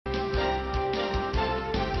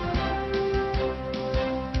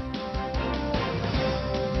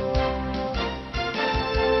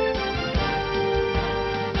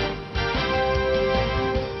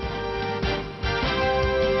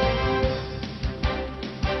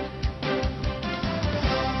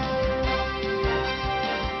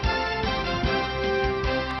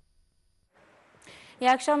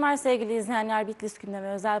İyi akşamlar sevgili izleyenler. Bitlis gündemi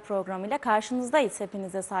özel programıyla karşınızdayız.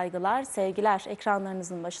 Hepinize saygılar, sevgiler.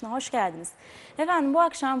 Ekranlarınızın başına hoş geldiniz. Efendim, bu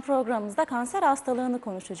akşam programımızda kanser hastalığını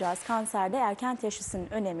konuşacağız. Kanserde erken teşhisin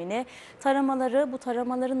önemini, taramaları, bu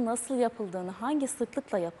taramaların nasıl yapıldığını, hangi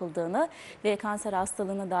sıklıkla yapıldığını ve kanser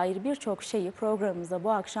hastalığına dair birçok şeyi programımızda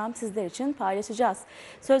bu akşam sizler için paylaşacağız.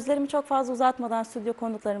 Sözlerimi çok fazla uzatmadan stüdyo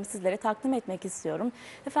konuklarımı sizlere takdim etmek istiyorum.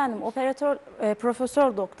 Efendim,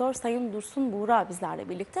 Profesör Doktor Sayın Dursun Buğra bizlerle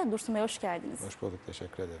birlikte. Dursun Bey, hoş geldiniz. Hoş bulduk,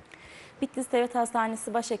 teşekkür ederim. Bitlis Devlet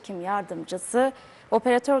Hastanesi Başhekim Yardımcısı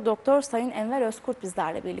Operatör Doktor Sayın Enver Özkurt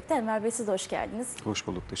bizlerle birlikte. Enver Bey, siz de hoş geldiniz. Hoş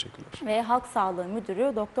bulduk, teşekkürler. Ve Halk Sağlığı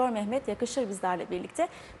Müdürü Doktor Mehmet Yakışır bizlerle birlikte.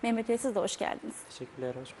 Mehmet Bey, siz de hoş geldiniz. Teşekkürler,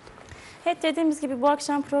 hoş bulduk. Evet, dediğimiz gibi bu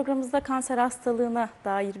akşam programımızda kanser hastalığına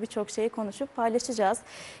dair birçok şeyi konuşup paylaşacağız.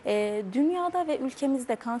 Dünyada ve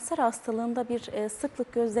ülkemizde kanser hastalığında bir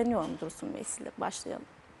sıklık gözleniyor mu Dursun Bey? Sizinle başlayalım.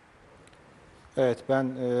 Evet,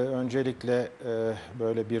 ben öncelikle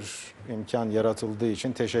böyle bir imkan yaratıldığı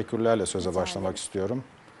için teşekkürlerle söze başlamak istiyorum.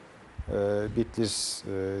 Bitlis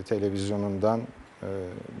televizyonundan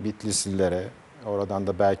Bitlislilere, oradan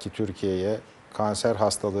da belki Türkiye'ye kanser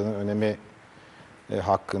hastalığının önemi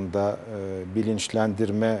hakkında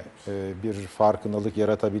bilinçlendirme, bir farkındalık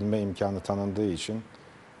yaratabilme imkanı tanındığı için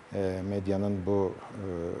medyanın bu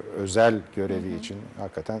özel görevi için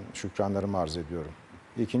hakikaten şükranlarımı arz ediyorum.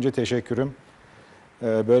 İkinci teşekkürüm,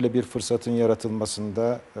 böyle bir fırsatın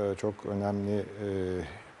yaratılmasında çok önemli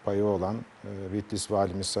payı olan Bitlis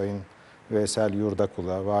Valimiz Sayın Veysel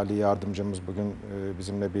Yurdakul'a, Vali Yardımcımız bugün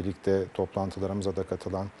bizimle birlikte toplantılarımıza da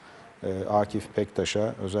katılan Akif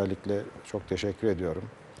Pektaş'a özellikle çok teşekkür ediyorum.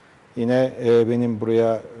 Yine benim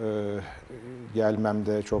buraya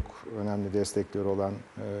gelmemde çok önemli destekleri olan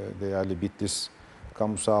değerli Bitlis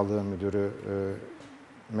Kamu Sağlığı Müdürü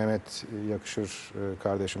Mehmet Yakışır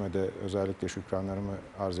kardeşime de özellikle şükranlarımı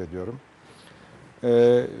arz ediyorum.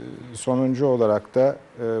 Sonuncu olarak da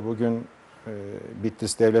bugün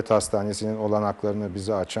Bitlis Devlet Hastanesi'nin olanaklarını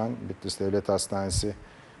bize açan Bitlis Devlet Hastanesi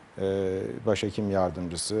Başhekim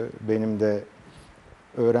Yardımcısı, benim de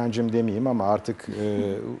öğrencim demeyeyim ama artık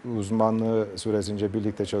uzmanlığı süresince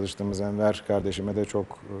birlikte çalıştığımız Enver kardeşime de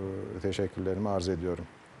çok teşekkürlerimi arz ediyorum.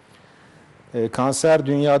 Kanser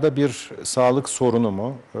dünyada bir sağlık sorunu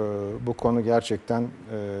mu? Bu konu gerçekten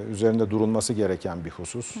üzerinde durulması gereken bir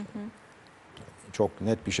husus. Çok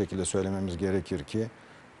net bir şekilde söylememiz gerekir ki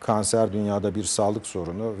kanser dünyada bir sağlık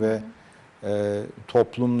sorunu ve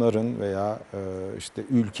toplumların veya işte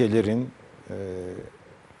ülkelerin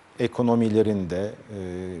ekonomilerinde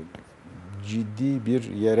ciddi bir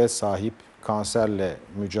yere sahip kanserle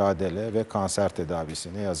mücadele ve kanser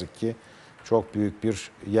tedavisi ne yazık ki çok büyük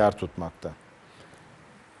bir yer tutmakta.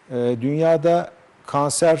 Dünyada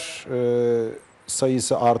kanser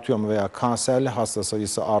sayısı artıyor mu veya kanserli hasta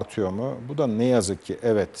sayısı artıyor mu? Bu da ne yazık ki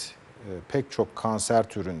evet, pek çok kanser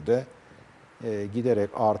türünde giderek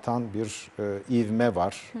artan bir ivme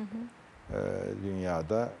var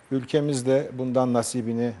dünyada. Ülkemizde bundan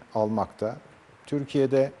nasibini almakta.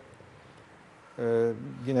 Türkiye'de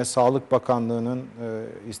yine Sağlık Bakanlığı'nın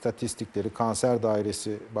istatistikleri, Kanser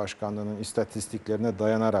Dairesi Başkanlığı'nın istatistiklerine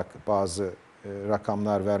dayanarak bazı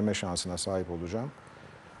rakamlar verme şansına sahip olacağım.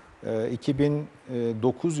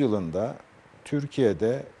 2009 yılında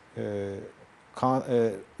Türkiye'de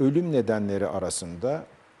ölüm nedenleri arasında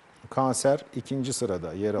kanser ikinci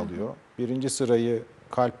sırada yer alıyor. Birinci sırayı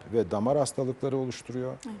kalp ve damar hastalıkları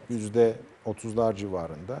oluşturuyor. %30'lar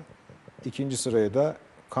civarında. İkinci sırayı da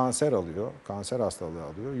kanser alıyor, kanser hastalığı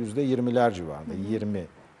alıyor. %20'ler civarında, 20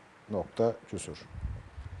 nokta küsur.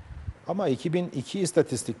 Ama 2002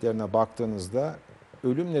 istatistiklerine baktığınızda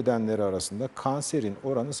ölüm nedenleri arasında kanserin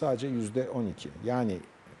oranı sadece %12. Yani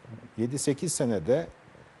 7-8 senede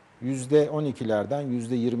 %12'lerden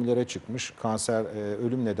 %20'lere çıkmış kanser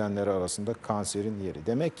ölüm nedenleri arasında kanserin yeri.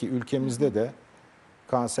 Demek ki ülkemizde de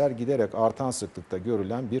kanser giderek artan sıklıkta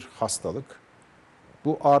görülen bir hastalık.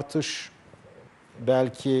 Bu artış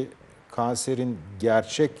belki kanserin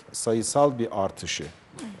gerçek sayısal bir artışı.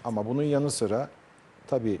 Ama bunun yanı sıra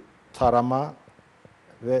tabii tarama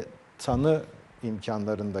ve tanı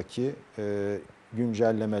imkanlarındaki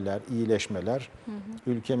güncellemeler, iyileşmeler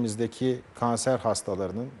ülkemizdeki kanser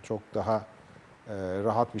hastalarının çok daha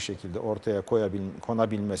rahat bir şekilde ortaya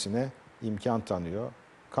konabilmesine imkan tanıyor.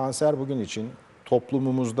 Kanser bugün için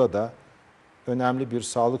toplumumuzda da önemli bir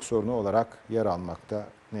sağlık sorunu olarak yer almakta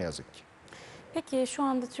ne yazık ki. Peki şu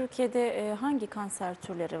anda Türkiye'de hangi kanser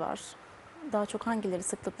türleri var? Daha çok hangileri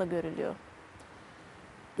sıklıkla görülüyor?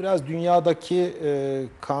 Biraz dünyadaki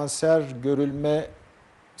kanser görülme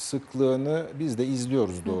sıklığını biz de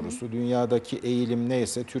izliyoruz doğrusu. Dünyadaki eğilim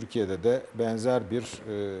neyse Türkiye'de de benzer bir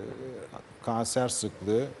kanser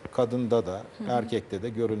sıklığı kadında da erkekte de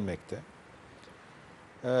görülmekte.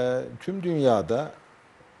 Tüm dünyada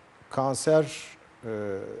kanser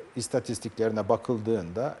istatistiklerine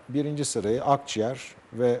bakıldığında birinci sırayı akciğer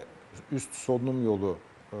ve üst solunum yolu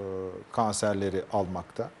kanserleri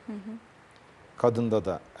almakta. Kadında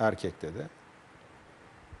da erkekte de.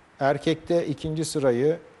 Erkekte ikinci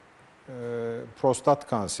sırayı prostat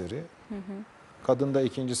kanseri, kadında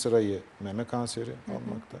ikinci sırayı meme kanseri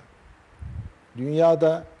almakta.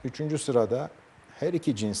 Dünyada üçüncü sırada her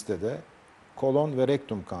iki cinste de kolon ve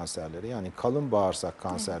rektum kanserleri, yani kalın bağırsak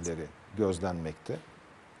kanserleri gözlenmekte.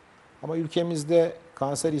 Ama ülkemizde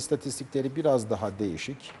kanser istatistikleri biraz daha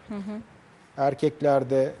değişik.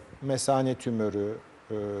 Erkeklerde mesane tümörü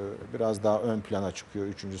biraz daha ön plana çıkıyor,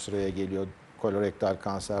 üçüncü sıraya geliyor. Kolorektal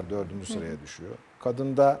kanser dördüncü sıraya düşüyor.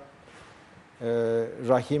 Kadında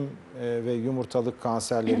rahim ve yumurtalık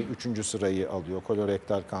kanserleri üçüncü sırayı alıyor.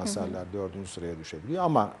 Kolorektal kanserler dördüncü sıraya düşebiliyor.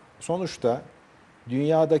 Ama sonuçta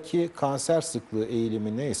dünyadaki kanser sıklığı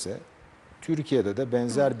eğilimi neyse Türkiye'de de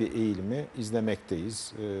benzer bir eğilimi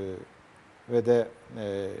izlemekteyiz. Ve de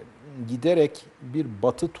giderek bir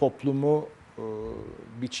batı toplumu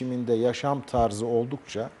biçiminde yaşam tarzı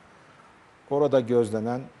oldukça orada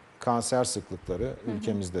gözlenen kanser sıklıkları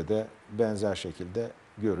ülkemizde de benzer şekilde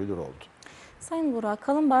görülür oldu. Sayın Burak,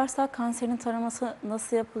 kalın bağırsak kanserinin taraması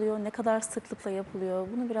nasıl yapılıyor, ne kadar sıklıkla yapılıyor?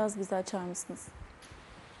 Bunu biraz bize açar mısınız?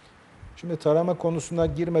 Şimdi tarama konusuna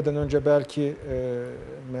girmeden önce belki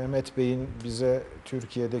Mehmet Bey'in bize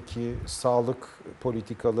Türkiye'deki sağlık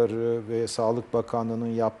politikaları ve Sağlık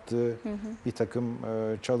Bakanlığı'nın yaptığı bir takım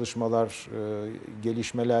çalışmalar,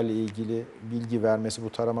 gelişmelerle ilgili bilgi vermesi, bu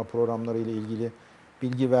tarama programları ile ilgili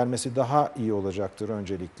bilgi vermesi daha iyi olacaktır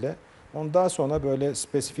öncelikle. Ondan sonra böyle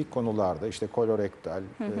spesifik konularda işte kolorektal,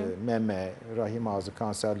 meme, rahim ağzı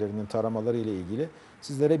kanserlerinin taramaları ile ilgili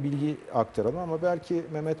sizlere bilgi aktaralım. Ama belki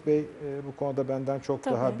Mehmet Bey bu konuda benden çok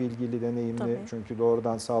daha bilgili, deneyimli. Çünkü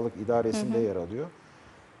doğrudan sağlık idaresinde yer alıyor.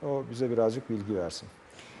 O bize birazcık bilgi versin.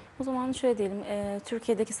 O zaman şöyle diyelim,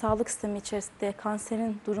 Türkiye'deki sağlık sistemi içerisinde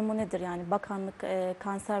kanserin durumu nedir? Yani bakanlık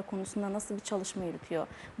kanser konusunda nasıl bir çalışma yürütüyor?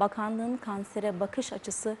 Bakanlığın kansere bakış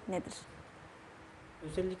açısı nedir?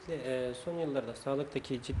 Özellikle son yıllarda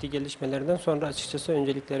sağlıktaki ciddi gelişmelerden sonra açıkçası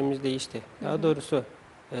önceliklerimiz değişti. Daha doğrusu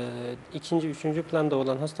ikinci, üçüncü planda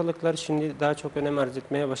olan hastalıklar şimdi daha çok önem arz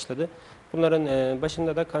etmeye başladı. Bunların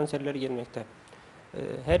başında da kanserler gelmekte.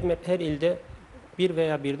 Her ilde bir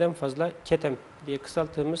veya birden fazla KETEM diye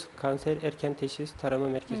kısalttığımız kanser erken teşhis tarama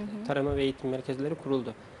merkezi, tarama ve eğitim merkezleri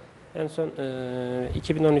kuruldu. En son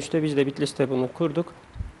 2013'te biz de Bitlis'te bunu kurduk.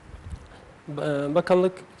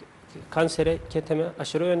 Bakanlık kansere, KETEM'e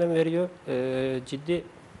aşırı önem veriyor.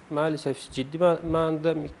 Maalesef ciddi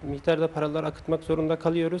miktarda paralar akıtmak zorunda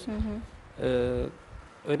kalıyoruz.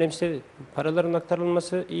 Paraların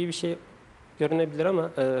aktarılması iyi bir şey görünebilir ama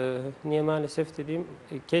niye maalesef dediğim,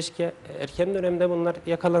 keşke erken dönemde bunlar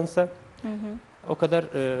yakalansa, o kadar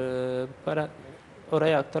para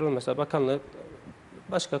oraya aktarılmasa, bakanlık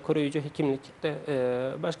başka koruyucu hekimlikte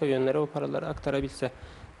başka yönlere o paraları aktarabilse.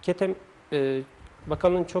 KETEM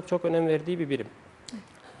bakanlığın çok önem verdiği bir birim.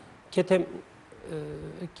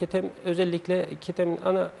 Özellikle KETEM'in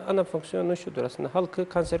ana fonksiyonu şudur aslında: halkı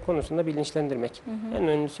kanser konusunda bilinçlendirmek. En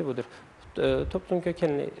önemlisi budur. Toplum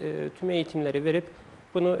kökenli tüm eğitimleri verip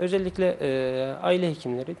bunu özellikle aile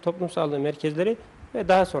hekimleri, toplum sağlığı merkezleri ve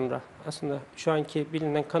daha sonra aslında şu anki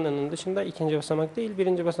bilinen kanının dışında ikinci basamak değil,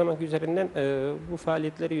 birinci basamak üzerinden bu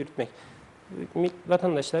faaliyetleri yürütmek.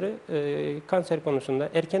 Vatandaşları kanser konusunda,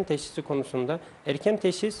 erken teşhisi konusunda, erken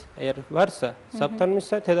teşhis eğer varsa,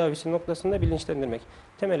 saptanmışsa tedavisi noktasında bilinçlendirmek.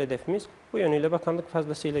 Temel hedefimiz bu yönüyle bakanlık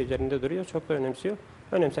fazlasıyla üzerinde duruyor, çok da önemsiyor.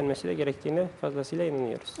 Önemsenmesi de gerektiğine fazlasıyla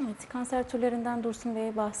inanıyoruz. Evet, kanser türlerinden Dursun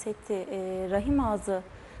Bey bahsetti. Rahim ağzı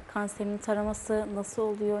kanserinin taraması nasıl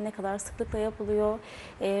oluyor, ne kadar sıklıkla yapılıyor?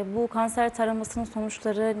 Bu kanser taramasının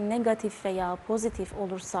sonuçları negatif veya pozitif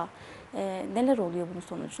olursa neler oluyor bunun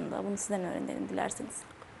sonucunda? Bunu sizden öğrenelim dilerseniz.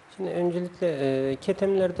 Şimdi öncelikle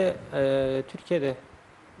KETEM'lerde Türkiye'de,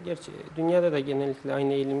 gerçi dünyada da genellikle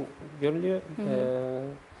aynı eğilim görülüyor.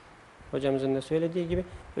 Hocamızın da söylediği gibi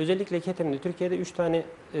özellikle KETEM'de Türkiye'de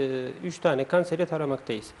 3 tane kanseri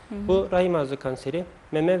taramaktayız. Bu rahim ağzı kanseri,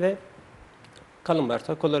 meme ve kalın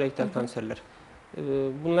bağırsak, kolorektal kanserler.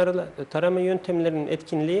 Bunlarla tarama yöntemlerinin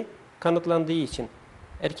etkinliği kanıtlandığı için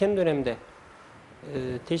erken dönemde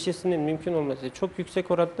teşhisinin mümkün olması, çok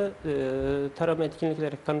yüksek oranda tarama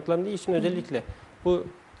etkinlikleri kanıtlandığı için özellikle bu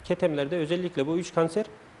KETEM'lerde özellikle bu 3 kanser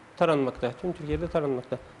taranmakta. Tüm Türkiye'de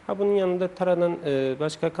taranmakta. Ha, bunun yanında taranan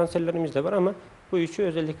başka kanserlerimiz de var ama bu üçü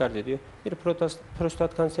özellik arz ediyor. Bir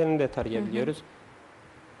prostat kanserini de tarayabiliyoruz.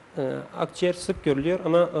 Akciğer sık görülüyor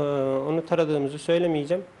ama onu taradığımızı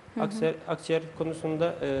söylemeyeceğim. Akciğer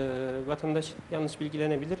konusunda vatandaş yanlış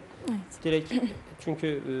bilgilenebilir. Evet. Direkt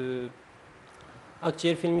çünkü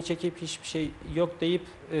akciğer filmi çekip hiçbir şey yok deyip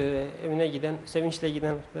evine giden, sevinçle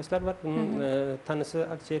giden arkadaşlar var. Bunun tanısı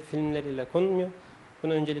akciğer filmleriyle konulmuyor.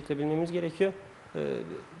 Bunu öncelikle bilmemiz gerekiyor.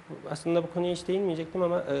 Aslında bu konuya hiç değinmeyecektim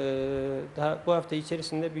ama daha bu hafta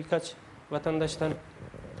içerisinde birkaç vatandaştan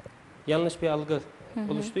yanlış bir algı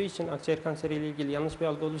oluştuğu için, akciğer kanseriyle ilgili yanlış bir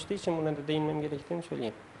algı oluştuğu için buna da değinmem gerektiğini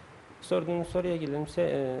söyleyeyim. Sorduğunuz soruya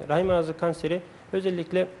gelinirse, rahim ağzı kanseri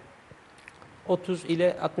özellikle 30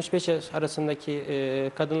 ile 65 yaş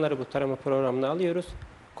arasındaki kadınları bu tarama programına alıyoruz.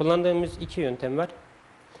 Kullandığımız iki yöntem var.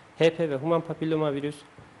 HPV, human papillomavirüs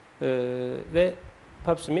ve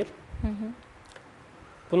pap smear.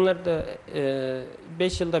 Bunlar da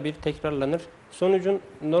 5 yılda bir tekrarlanır. Sonucun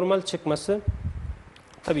normal çıkması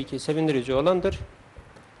tabii ki sevindirici olandır.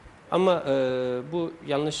 Ama bu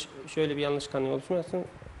yanlış, şöyle bir yanlış kanı oluşmasın.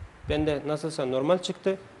 Bende nasılsa normal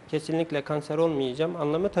çıktı, kesinlikle kanser olmayacağım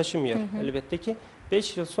anlamı taşımıyor. Elbette ki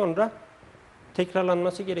 5 yıl sonra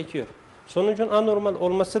tekrarlanması gerekiyor. Sonucun anormal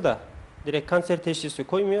olması da direkt kanser teşhisi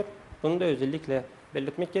koymuyor. Bunu da özellikle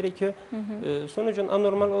belirtmek gerekiyor. Sonucun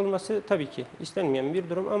anormal olması tabii ki istenmeyen bir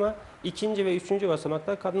durum ama ikinci ve üçüncü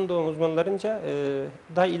basamakta kadın doğum uzmanlarınca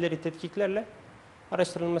daha ileri tetkiklerle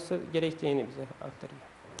araştırılması gerektiğini bize aktarıyor.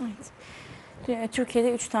 Evet.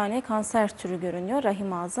 Türkiye'de 3 tane kanser türü görünüyor.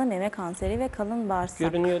 Rahim ağzı, meme kanseri ve kalın bağırsak.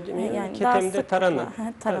 Görünüyor değil mi? Yani daha Ketemde sıklıkla taranıyor.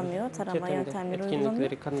 taranıyor, tarama Ketemde yöntemleri etkinlikleri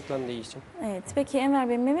uygulanıyor. kanıtlandığı için. Evet. Peki Enver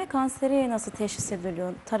Bey, meme kanseri nasıl teşhis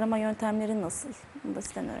ediliyor? Tarama yöntemleri nasıl? Bunu da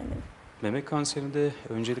sizden öğrenelim. Meme kanserinde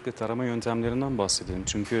öncelikle tarama yöntemlerinden bahsedelim.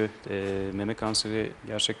 Çünkü meme kanseri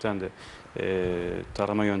gerçekten de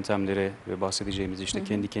tarama yöntemleri ve bahsedeceğimiz işte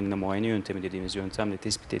kendi kendine muayene yöntemi dediğimiz yöntemle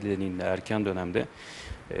tespit edildiğinde erken dönemde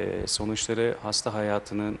sonuçları hasta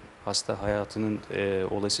hayatının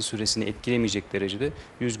olası süresini etkilemeyecek derecede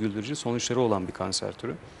yüz güldürücü sonuçları olan bir kanser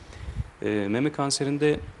türü. Meme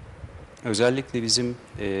kanserinde özellikle bizim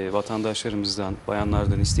vatandaşlarımızdan,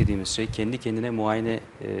 bayanlardan istediğimiz şey kendi kendine muayene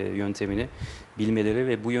yöntemini bilmeleri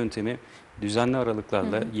ve bu yöntemi düzenli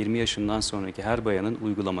aralıklarla 20 yaşından sonraki her bayanın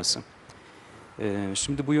uygulaması.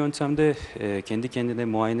 Şimdi bu yöntemde kendi kendine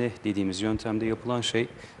muayene dediğimiz yöntemde yapılan şey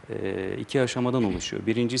iki aşamadan oluşuyor.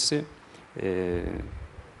 Birincisi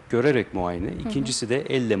görerek muayene, ikincisi de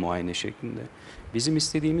elle muayene şeklinde. Bizim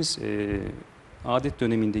istediğimiz adet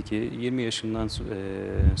dönemindeki 20 yaşından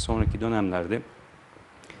sonraki dönemlerde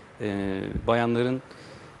bayanların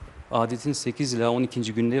adetin 8 ila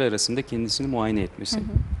 12. günleri arasında kendisini muayene etmesi.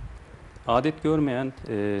 Adet görmeyen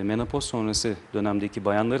menopoz sonrası dönemdeki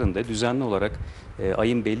bayanların da düzenli olarak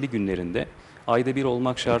ayın belli günlerinde ayda bir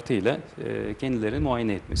olmak şartıyla kendilerini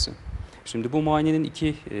muayene etmesi. Şimdi bu muayenenin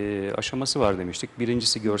iki aşaması var demiştik.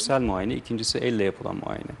 Birincisi görsel muayene, ikincisi elle yapılan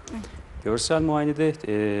muayene. Görsel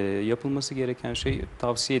muayenede yapılması gereken şey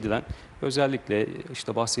tavsiye edilen özellikle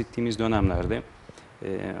işte bahsettiğimiz dönemlerde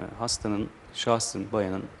şahsın,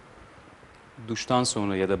 bayanın duştan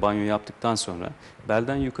sonra ya da banyo yaptıktan sonra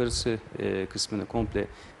belden yukarısı kısmını komple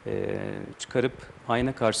çıkarıp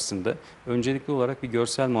ayna karşısında öncelikli olarak bir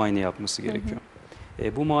görsel muayene yapması gerekiyor.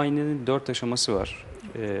 Bu muayenenin 4 aşaması var.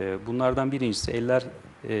 Bunlardan birincisi eller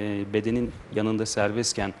bedenin yanında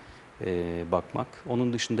serbestken bakmak.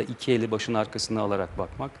 Onun dışında iki eli başın arkasına alarak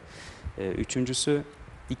bakmak. Üçüncüsü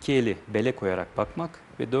iki eli bele koyarak bakmak.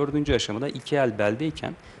 Ve dördüncü aşamada iki el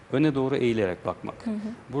beldeyken öne doğru eğilerek bakmak.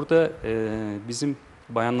 Burada bizim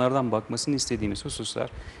bayanlardan bakmasını istediğimiz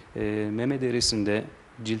hususlar meme derisinde,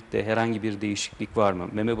 ciltte herhangi bir değişiklik var mı?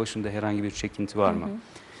 Meme başında herhangi bir çekinti var mı?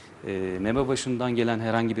 Meme başından gelen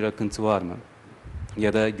herhangi bir akıntı var mı?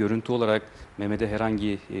 Ya da görüntü olarak memede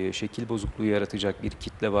herhangi şekil bozukluğu yaratacak bir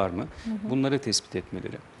kitle var mı? Bunları tespit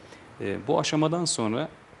etmeleri. Bu aşamadan sonra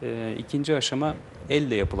ikinci aşama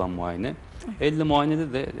elle yapılan muayene. Elle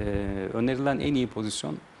muayenede de önerilen en iyi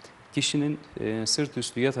pozisyon kişinin sırt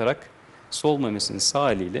üstü yatarak sol memesini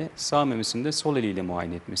sağ eliyle, sağ memesini de sol eliyle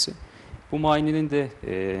muayene etmesi. Bu muayenenin de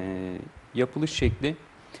yapılış şekli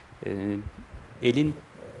elin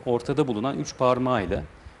ortada bulunan 3 parmağıyla,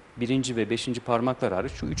 birinci ve 5. parmaklar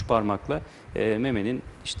hariç şu 3 parmakla memenin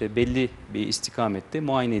işte belli bir istikamette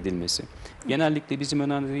muayene edilmesi. Genellikle bizim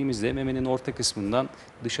önerdiğimiz de memenin orta kısmından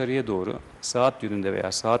dışarıya doğru saat yönünde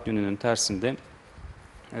veya saat yönünün tersinde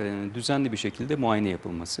düzenli bir şekilde muayene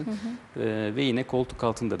yapılması. Ve yine koltuk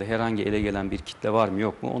altında da herhangi ele gelen bir kitle var mı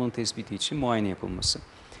yok mu onun tespiti için muayene yapılması.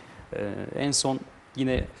 En son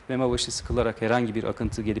yine meme başı sıkılarak herhangi bir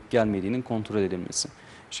akıntı gelip gelmediğinin kontrol edilmesi.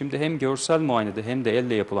 Şimdi hem görsel muayenede hem de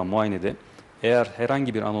elle yapılan muayenede eğer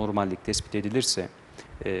herhangi bir anormallik tespit edilirse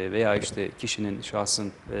veya işte kişinin,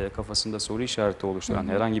 şahsın kafasında soru işareti oluşturan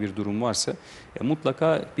herhangi bir durum varsa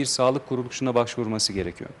mutlaka bir sağlık kuruluşuna başvurması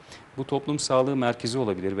gerekiyor. Bu toplum sağlığı merkezi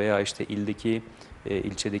olabilir veya işte ildeki,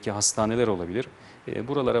 ilçedeki hastaneler olabilir.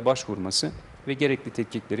 Buralara başvurması ve gerekli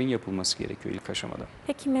tetkiklerin yapılması gerekiyor ilk aşamada.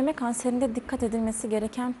 Peki meme kanserinde dikkat edilmesi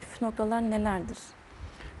gereken püf noktalar nelerdir?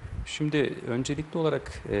 Şimdi öncelikli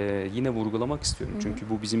olarak yine vurgulamak istiyorum. Çünkü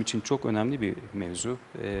bu bizim için çok önemli bir mevzu.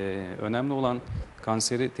 Önemli olan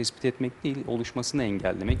kanseri tespit etmek değil, oluşmasını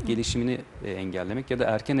engellemek, gelişimini engellemek ya da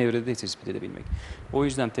erken evrede tespit edebilmek. O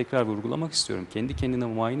yüzden tekrar vurgulamak istiyorum. Kendi kendine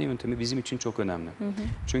muayene yöntemi bizim için çok önemli.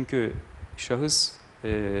 Çünkü şahıs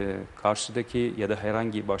karşıdaki ya da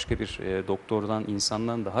herhangi başka bir doktordan,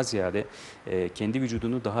 insandan daha ziyade kendi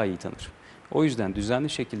vücudunu daha iyi tanır. O yüzden düzenli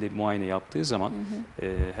şekilde muayene yaptığı zaman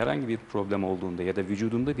herhangi bir problem olduğunda ya da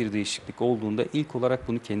vücudunda bir değişiklik olduğunda ilk olarak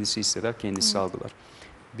bunu kendisi hisseder, kendisi algılar.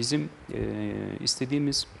 Bizim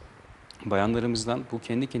istediğimiz bayanlarımızdan bu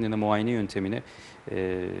kendi kendine muayene yöntemini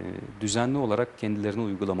düzenli olarak kendilerine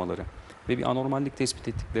uygulamaları ve bir anormallik tespit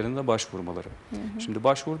ettiklerinde başvurmaları. Şimdi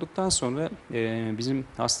başvurduktan sonra bizim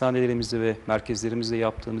hastanelerimizde ve merkezlerimizde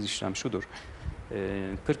yaptığımız işlem şudur.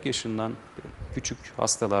 40 yaşından küçük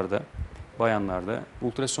hastalarda, bayanlarda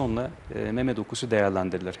ultrasonla meme dokusu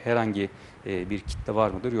değerlendirilir. Herhangi bir kitle var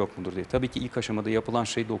mıdır yok mudur diye. Tabii ki ilk aşamada yapılan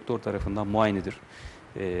şey doktor tarafından muayenedir.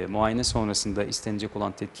 Muayene sonrasında istenecek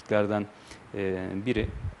olan tetkiklerden biri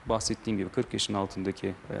bahsettiğim gibi 40 yaşın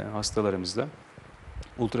altındaki hastalarımızda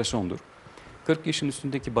ultrasondur. 40 yaşın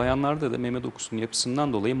üstündeki bayanlarda da meme dokusunun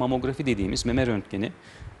yapısından dolayı mamografi dediğimiz meme röntgeni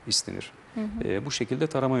istenir. Bu şekilde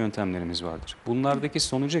tarama yöntemlerimiz vardır. Bunlardaki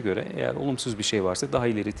sonuca göre eğer olumsuz bir şey varsa daha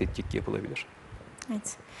ileri tetkik yapılabilir.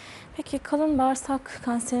 Evet. Peki kalın bağırsak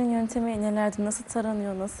kanserinin yöntemi nelerdir? Nasıl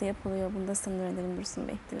taranıyor, nasıl yapılıyor? Bunu da sınır edelim Dursun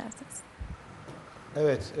Bey, dilerseniz.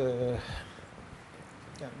 Evet,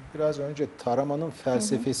 yani biraz önce taramanın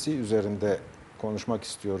felsefesi üzerinde konuşmak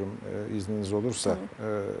istiyorum izniniz olursa.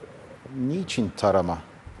 Niçin tarama?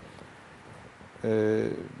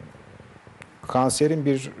 Kanserin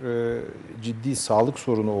bir ciddi sağlık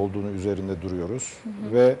sorunu olduğunu üzerinde duruyoruz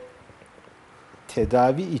ve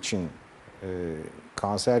tedavi için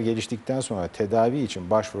kanser geliştikten sonra tedavi için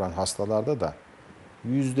başvuran hastalarda da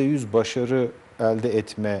 %100 başarı elde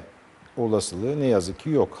etme olasılığı ne yazık ki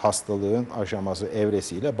yok. Hastalığın aşaması,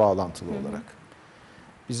 evresiyle bağlantılı olarak.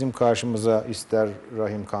 Bizim karşımıza ister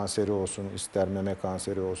rahim kanseri olsun, ister meme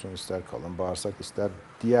kanseri olsun, ister kalın bağırsak, ister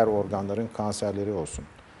diğer organların kanserleri olsun.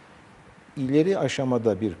 İleri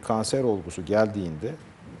aşamada bir kanser olgusu geldiğinde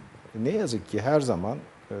ne yazık ki her zaman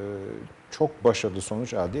çok başarılı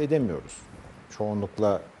sonuç elde edemiyoruz.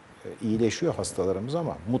 Çoğunlukla iyileşiyor hastalarımız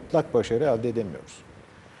ama mutlak başarı elde edemiyoruz.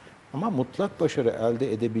 Ama mutlak başarı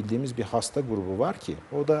elde edebildiğimiz bir hasta grubu var ki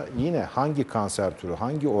o da yine hangi kanser türü,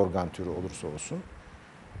 hangi organ türü olursa olsun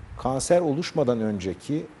kanser oluşmadan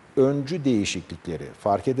önceki öncü değişiklikleri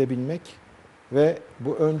fark edebilmek ve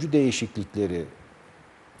bu öncü değişiklikleri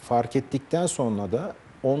fark ettikten sonra da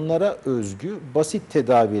onlara özgü basit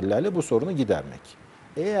tedavilerle bu sorunu gidermek.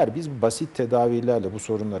 Eğer biz basit tedavilerle bu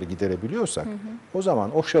sorunları giderebiliyorsak o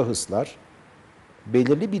zaman o şahıslar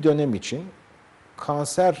belirli bir dönem için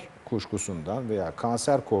kanser kuşkusundan veya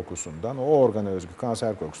kanser korkusundan, o organa özgü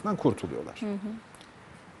kanser korkusundan kurtuluyorlar.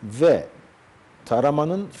 Ve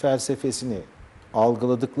taramanın felsefesini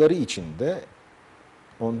algıladıkları için de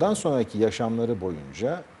ondan sonraki yaşamları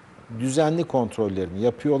boyunca düzenli kontrollerini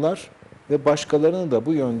yapıyorlar ve başkalarını da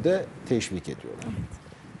bu yönde teşvik ediyorlar.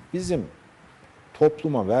 Bizim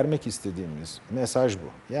topluma vermek istediğimiz mesaj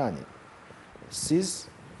bu. Yani siz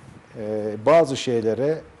bazı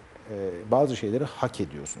şeyleri hak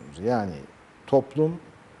ediyorsunuz. Yani toplum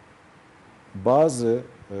bazı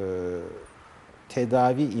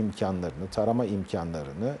tedavi imkanlarını, tarama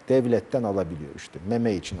imkanlarını devletten alabiliyor. İşte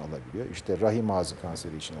meme için alabiliyor, işte rahim ağzı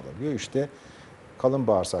kanseri için alabiliyor, işte kalın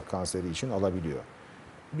bağırsak kanseri için alabiliyor.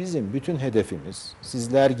 Bizim bütün hedefimiz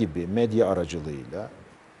sizler gibi medya aracılığıyla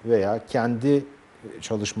veya kendi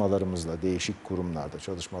çalışmalarımızla, değişik kurumlarda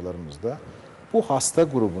çalışmalarımızda bu hasta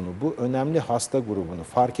grubunu, bu önemli hasta grubunu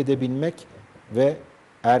fark edebilmek ve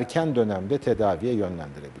erken dönemde tedaviye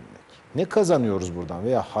yönlendirebilmek. Ne kazanıyoruz buradan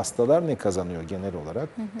veya hastalar ne kazanıyor genel olarak?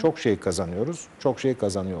 Çok şey kazanıyoruz, çok şey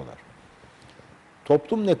kazanıyorlar.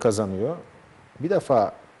 Toplum ne kazanıyor? Bir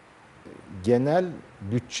defa genel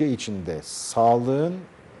bütçe içinde sağlığın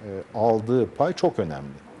aldığı pay çok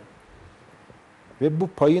önemli. Ve bu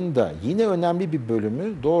payın da yine önemli bir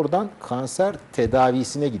bölümü doğrudan kanser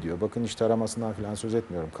tedavisine gidiyor. Bakın hiç taramasından falan söz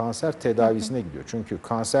etmiyorum. Kanser tedavisine gidiyor. Çünkü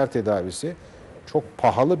kanser tedavisi çok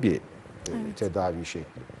pahalı bir tedavi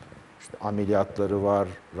şekli. İşte ameliyatları var,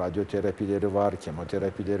 radyoterapileri var,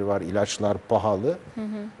 kemoterapileri var, ilaçlar pahalı.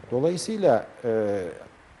 Dolayısıyla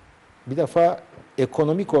bir defa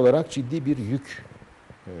ekonomik olarak ciddi bir yük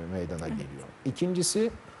meydana geliyor.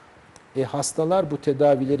 İkincisi, hastalar bu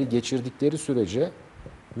tedavileri geçirdikleri sürece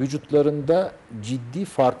vücutlarında ciddi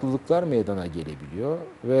farklılıklar meydana gelebiliyor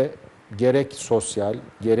ve gerek sosyal,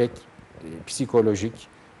 gerek psikolojik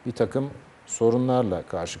bir takım sorunlarla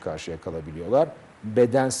karşı karşıya kalabiliyorlar.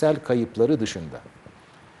 Bedensel kayıpları dışında.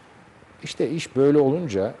 İşte iş böyle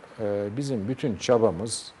olunca bizim bütün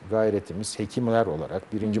çabamız, gayretimiz hekimler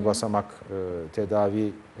olarak, birinci basamak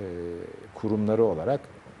tedavi kurumları olarak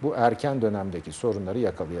bu erken dönemdeki sorunları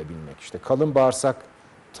yakalayabilmek. İşte kalın bağırsak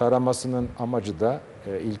taramasının amacı da,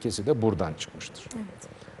 ilkesi de buradan çıkmıştır. Evet.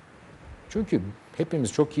 Çünkü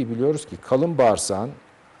hepimiz çok iyi biliyoruz ki kalın bağırsağın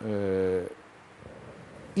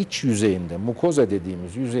iç yüzeyinde, mukoza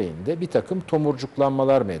dediğimiz yüzeyinde bir takım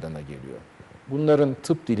tomurcuklanmalar meydana geliyor. Bunların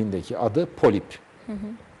tıp dilindeki adı polip.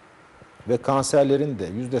 Ve kanserlerin de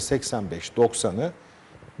 %85-90'ı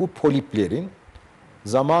bu poliplerin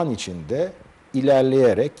zaman içinde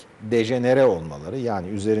ilerleyerek dejenere olmaları, yani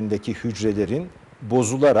üzerindeki hücrelerin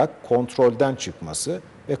bozularak kontrolden çıkması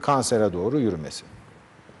ve kansere doğru yürümesi.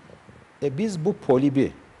 Biz bu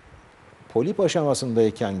polibi polip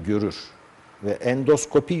aşamasındayken görür ve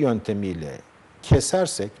endoskopi yöntemiyle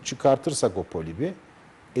kesersek, çıkartırsak o polibi,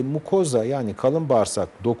 mukoza yani kalın bağırsak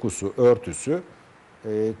dokusu, örtüsü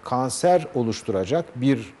kanser oluşturacak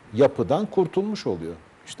bir yapıdan kurtulmuş oluyor.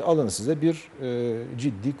 İşte alın size bir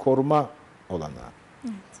ciddi koruma olanağı.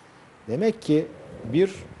 Evet. Demek ki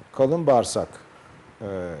bir kalın bağırsak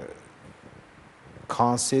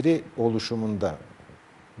kanseri oluşumunda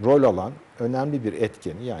rol alan önemli bir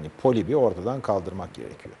etkeni, yani polibi ortadan kaldırmak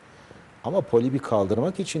gerekiyor. Ama polibi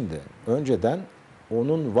kaldırmak için de önceden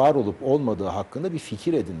onun var olup olmadığı hakkında bir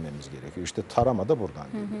fikir edinmemiz gerekiyor. İşte tarama da buradan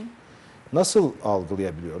geliyor. Nasıl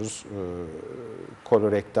algılayabiliyoruz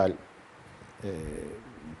kolorektal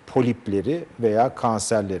polipleri veya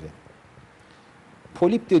kanserleri?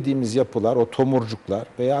 Polip dediğimiz yapılar, o tomurcuklar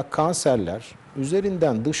veya kanserler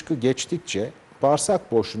üzerinden dışkı geçtikçe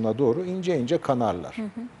bağırsak boşluğuna doğru ince ince kanarlar.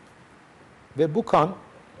 Ve bu kan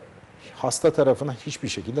hasta tarafından hiçbir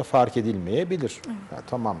şekilde fark edilmeyebilir. Yani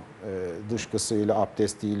tamam, dışkısıyla,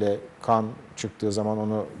 abdestiyle kan çıktığı zaman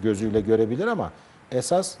onu gözüyle görebilir ama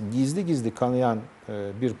esas gizli gizli kanayan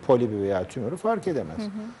bir polibi veya tümörü fark edemez.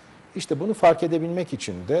 İşte bunu fark edebilmek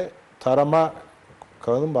için de tarama,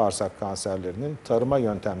 kalın bağırsak kanserlerinin tarıma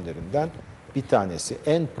yöntemlerinden bir tanesi,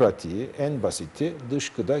 en pratiği, en basiti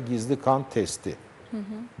dışkıda gizli kan testi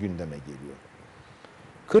gündeme geliyor.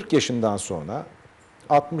 40 yaşından sonra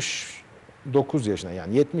 69 yaşına,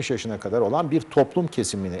 yani 70 yaşına kadar olan bir toplum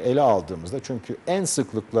kesimini ele aldığımızda, çünkü en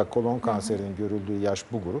sıklıkla kolon kanserinin görüldüğü yaş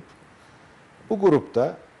bu grup. Bu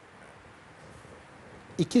grupta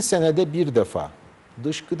 2 senede bir defa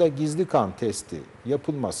dışkıda gizli kan testi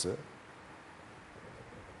yapılması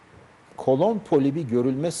kolon polibi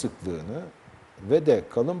görülme sıklığını ve de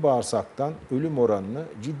kalın bağırsaktan ölüm oranını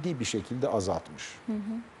ciddi bir şekilde azaltmış.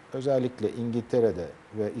 Özellikle İngiltere'de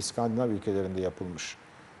ve İskandinav ülkelerinde yapılmış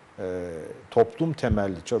toplum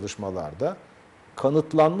temelli çalışmalarda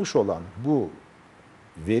kanıtlanmış olan bu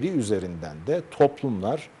veri üzerinden de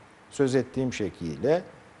toplumlar söz ettiğim şekliyle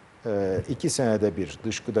 2 senede bir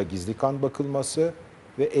dışkıda gizli kan bakılması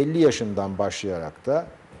ve 50 yaşından başlayarak da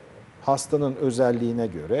hastanın özelliğine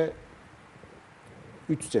göre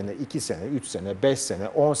 3 sene, 2 sene, 3 sene, 5 sene,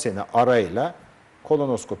 10 sene arayla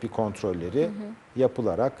kolonoskopi kontrolleri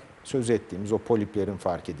yapılarak söz ettiğimiz o poliplerin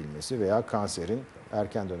fark edilmesi veya kanserin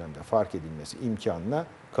erken dönemde fark edilmesi imkanına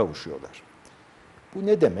kavuşuyorlar. Bu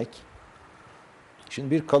ne demek?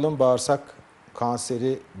 Şimdi bir kalın bağırsak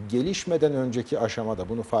kanseri gelişmeden önceki aşamada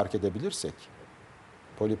bunu fark edebilirsek,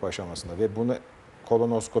 polip aşamasında ve bunu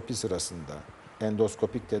kolonoskopi sırasında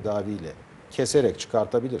endoskopik tedaviyle keserek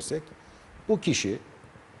çıkartabilirsek, bu kişi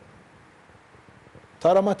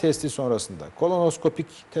tarama testi sonrasında, kolonoskopik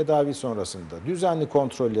tedavi sonrasında düzenli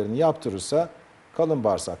kontrollerini yaptırırsa kalın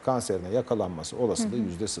bağırsak kanserine yakalanması olasılığı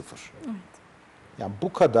 %0. Evet. Yani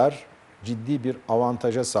bu kadar ciddi bir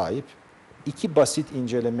avantaja sahip 2 basit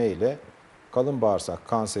inceleme ile kalın bağırsak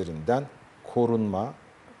kanserinden korunma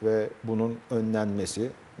ve bunun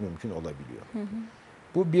önlenmesi mümkün olabiliyor.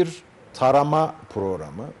 Bu bir tarama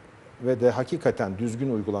programı ve de hakikaten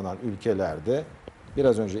düzgün uygulanan ülkelerde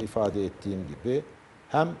biraz önce ifade ettiğim gibi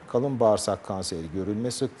hem kalın bağırsak kanseri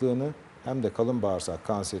görülme sıklığını hem de kalın bağırsak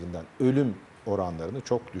kanserinden ölüm oranlarını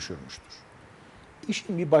çok düşürmüştür.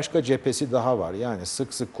 İşin bir başka cephesi daha var. Yani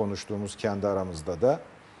sık sık konuştuğumuz kendi aramızda da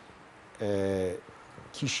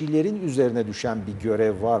kişilerin üzerine düşen bir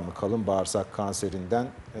görev var mı kalın bağırsak kanserinden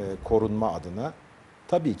korunma adına?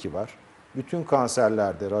 Tabii ki var. Bütün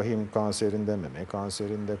kanserlerde, rahim kanserinde, meme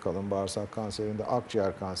kanserinde, kalın bağırsak kanserinde,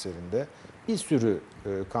 akciğer kanserinde, bir sürü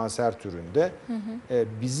kanser türünde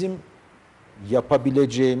bizim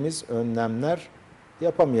yapabileceğimiz önlemler,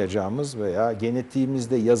 yapamayacağımız veya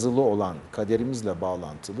genetiğimizde yazılı olan, kaderimizle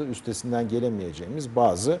bağlantılı, üstesinden gelemeyeceğimiz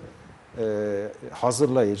bazı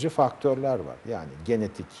hazırlayıcı faktörler var. Yani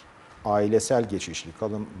genetik, ailesel geçişli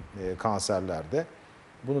kalın kanserlerde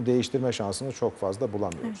bunu değiştirme şansını çok fazla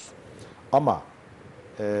bulamıyoruz. Evet. Ama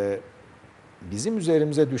bizim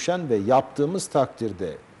üzerimize düşen ve yaptığımız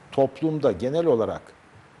takdirde toplumda genel olarak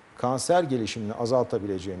kanser gelişimini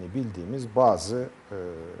azaltabileceğini bildiğimiz bazı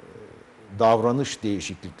davranış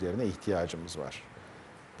değişikliklerine ihtiyacımız var.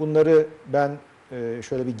 Bunları ben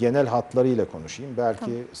şöyle bir genel hatlarıyla konuşayım. Belki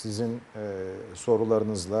tamam, sizin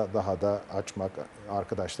sorularınızla daha da açmak,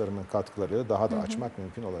 arkadaşlarımın katkılarıyla daha da açmak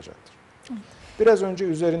mümkün olacaktır. Biraz önce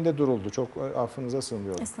üzerinde duruldu. Çok affınıza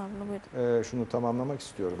sığınıyorum. Estağfurullah, buyurun. Şunu tamamlamak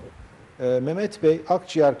istiyorum. Mehmet Bey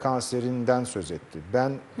akciğer kanserinden söz etti.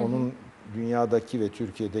 Ben onun dünyadaki ve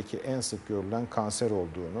Türkiye'deki en sık görülen kanser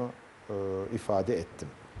olduğunu ifade ettim.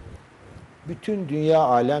 Bütün dünya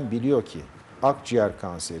alem biliyor ki akciğer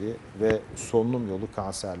kanseri ve solunum yolu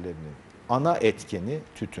kanserlerinin ana etkeni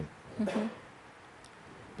tütün.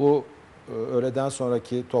 Bu öğleden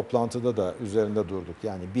sonraki toplantıda da üzerinde durduk.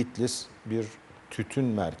 Yani Bitlis bir tütün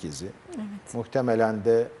merkezi. Evet. Muhtemelen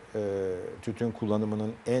de tütün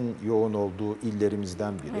kullanımının en yoğun olduğu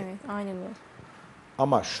illerimizden biri. Evet, aynen öyle.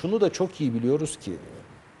 Ama şunu da çok iyi biliyoruz ki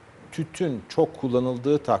tütün çok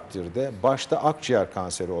kullanıldığı takdirde başta akciğer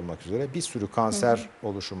kanseri olmak üzere bir sürü kanser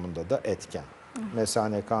oluşumunda da etken.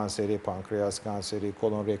 Mesane kanseri, pankreas kanseri,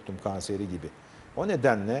 kolon-rektum kanseri gibi. O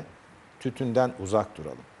nedenle tütünden uzak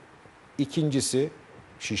duralım. İkincisi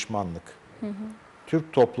şişmanlık.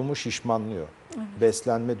 Türk toplumu şişmanlıyor.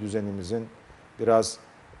 Beslenme düzenimizin biraz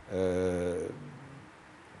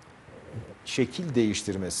şekil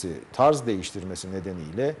değiştirmesi, tarz değiştirmesi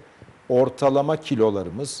nedeniyle ortalama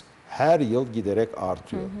kilolarımız her yıl giderek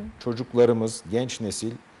artıyor. Çocuklarımız, genç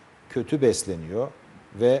nesil kötü besleniyor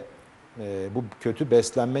ve bu kötü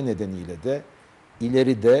beslenme nedeniyle de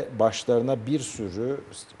ileride başlarına bir sürü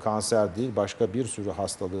kanser değil başka bir sürü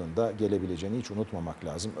hastalığın da gelebileceğini hiç unutmamak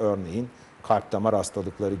lazım. Örneğin kalp damar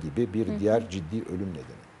hastalıkları gibi bir diğer ciddi ölüm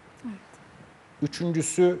nedeni. Evet.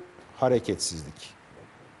 Üçüncüsü hareketsizlik.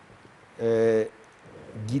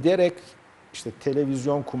 Giderek işte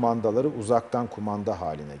televizyon kumandaları uzaktan kumanda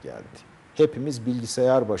haline geldi. Hepimiz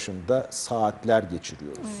bilgisayar başında saatler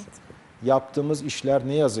geçiriyoruz. Evet. Yaptığımız işler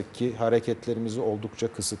ne yazık ki hareketlerimizi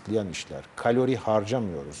oldukça kısıtlayan işler. Kalori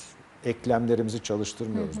harcamıyoruz, eklemlerimizi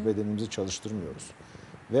çalıştırmıyoruz, bedenimizi çalıştırmıyoruz.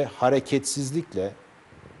 Ve hareketsizlikle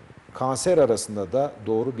kanser arasında da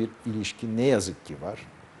doğru bir ilişki ne yazık ki var.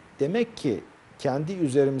 Demek ki kendi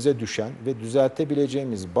üzerimize düşen ve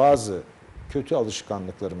düzeltebileceğimiz bazı kötü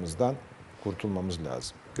alışkanlıklarımızdan kurtulmamız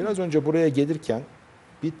lazım. Biraz önce buraya gelirken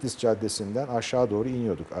Bitlis Caddesi'nden aşağı doğru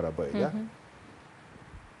iniyorduk arabayla.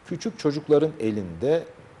 Küçük çocukların elinde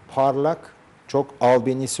parlak, çok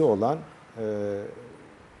albenisi olan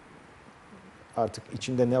artık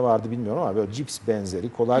içinde ne vardı bilmiyorum ama böyle cips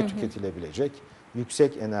benzeri kolay tüketilebilecek,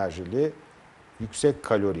 yüksek enerjili, yüksek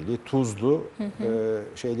kalorili, tuzlu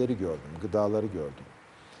şeyleri gördüm, gıdaları gördüm.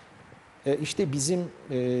 İşte bizim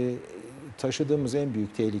taşıdığımız en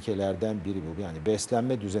büyük tehlikelerden biri bu. Yani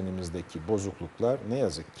beslenme düzenimizdeki bozukluklar ne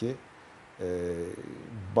yazık ki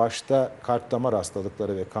başta kalp damar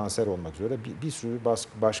hastalıkları ve kanser olmak üzere bir sürü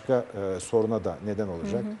başka soruna da neden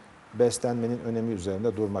olacak. Beslenmenin önemi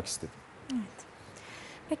üzerinde durmak istedim. Evet.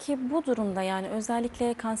 Peki bu durumda yani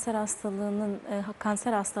özellikle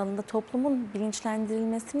kanser hastalığında toplumun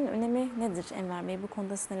bilinçlendirilmesinin önemi nedir Enver Bey? Bu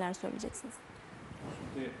konuda siz neler söyleyeceksiniz?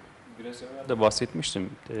 Şimdi biraz evvel de bahsetmiştim.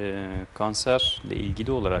 Kanserle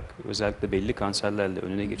ilgili olarak özellikle belli kanserlerle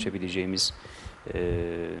önüne geçebileceğimiz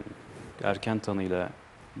erken tanıyla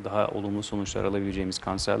daha olumlu sonuçlar alabileceğimiz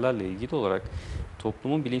kanserlerle ilgili olarak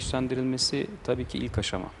toplumun bilinçlendirilmesi tabii ki ilk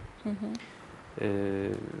aşama.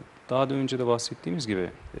 Daha da önce de bahsettiğimiz gibi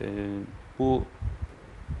bu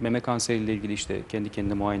meme kanseriyle ilgili işte kendi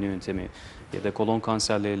kendine muayene yöntemi ya da kolon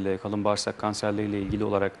kanserleriyle, kalın bağırsak kanserleriyle ilgili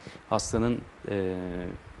olarak hastanın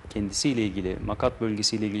kendisiyle ilgili, makat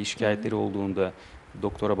bölgesiyle ilgili şikayetleri olduğunda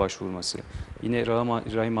doktora başvurması, yine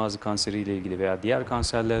rahim ağzı kanseri ile ilgili veya diğer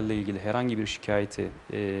kanserlerle ilgili herhangi bir şikayeti,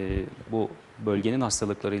 bu bölgenin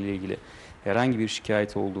hastalıkları ile ilgili herhangi bir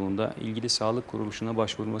şikayeti olduğunda ilgili sağlık kuruluşuna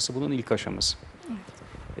başvurması bunun ilk aşaması.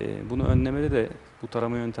 Bunu önlemede de bu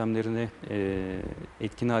tarama yöntemlerini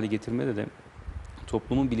etkin hale getirmede de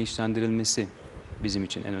toplumun bilinçlendirilmesi bizim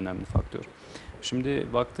için en önemli faktör. Şimdi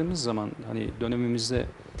baktığımız zaman hani dönemimizde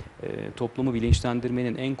toplumu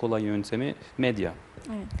bilinçlendirmenin en kolay yöntemi medya,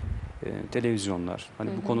 televizyonlar. Hani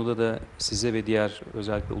bu konuda da size ve diğer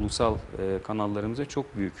özellikle ulusal kanallarımıza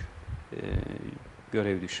çok büyük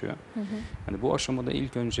görev düşüyor. Hani bu aşamada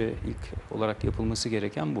ilk olarak yapılması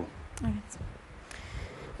gereken bu. Evet.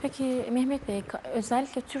 Peki Mehmet Bey,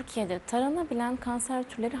 özellikle Türkiye'de taranabilen kanser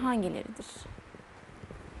türleri hangileridir?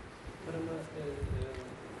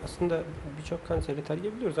 Aslında birçok kanseri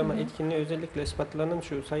tarayabiliyoruz ama etkinliği özellikle ispatlanan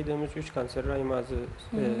şu saydığımız 3 kanser, rahim ağzı,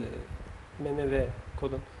 meme ve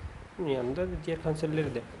kolon yanında diğer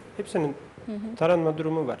kanserleri de hepsinin taranma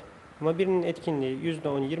durumu var. Ama birinin etkinliği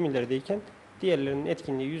 %10-20'lerdeyken diğerlerinin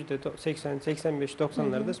etkinliği %80, 85,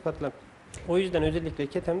 90'larda ispatlanıyor. O yüzden özellikle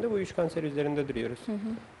ketemde bu 3 kanser üzerinde duruyoruz.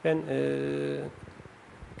 Ben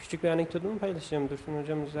küçük bir anekdotumu paylaşacağım Dursun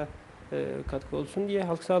hocamıza katkı olsun diye.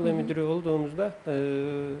 Halk Sağlığı Müdürü olduğumuzda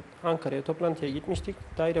Ankara'ya toplantıya gitmiştik.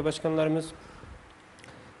 Daire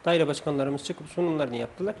başkanlarımız çıkıp sunumlarını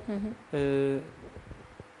yaptılar.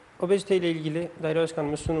 Obezite ile ilgili daire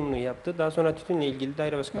başkanımız sunumunu yaptı. Daha sonra tütünle ilgili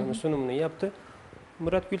daire başkanımız sunumunu yaptı.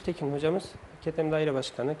 Murat Gültekin hocamız, Ketem Daire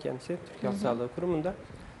Başkanı kendisi, Türkiye Halk Sağlığı Kurumu'nda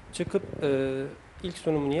çıkıp ilk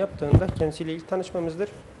sunumunu yaptığında kendisiyle ilk tanışmamızdır.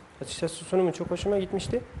 Açıkçası sunumu çok hoşuma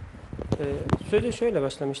gitmişti. Sözü şöyle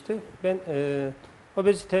başlamıştı. Ben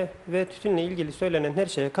obezite ve tütünle ilgili söylenen her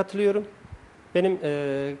şeye katılıyorum. Benim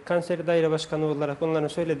kanser daire başkanı olarak onların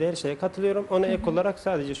söylediği her şeye katılıyorum. Ona ek olarak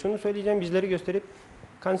sadece şunu söyleyeceğim. Bizleri gösterip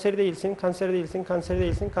kanser değilsin, kanser değilsin, kanser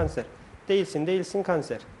değilsin, kanser. Değilsin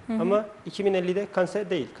kanser. Ama 2050'de kanser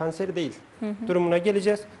değil, kanser değil durumuna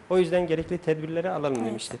geleceğiz. O yüzden gerekli tedbirleri alalım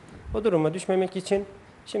demişti. O duruma düşmemek için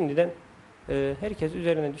şimdiden herkes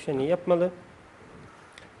üzerine düşeni yapmalı.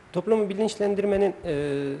 Toplumu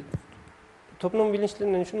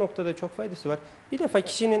bilinçlendirmenin şu noktada çok faydası var. Bir defa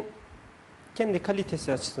kişinin kendi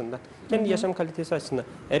kalitesi açısından, kendi yaşam kalitesi açısından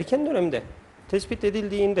erken dönemde tespit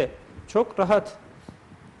edildiğinde çok rahat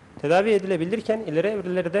tedavi edilebilirken ileri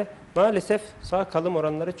evrelerde maalesef sağ kalım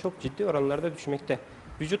oranları çok ciddi oranlarda düşmekte.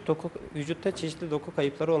 Vücutta çeşitli doku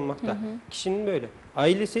kayıpları olmakta. Kişinin böyle.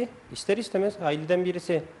 Ailesi ister istemez aileden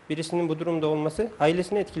birisinin bu durumda olması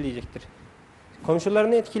ailesini etkileyecektir.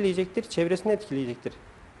 Komşularını etkileyecektir, çevresini etkileyecektir.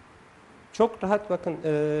 Çok rahat bakın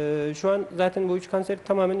şu an zaten bu 3 kanser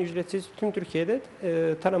tamamen ücretsiz tüm Türkiye'de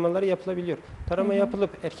taramaları yapılabiliyor. Tarama yapılıp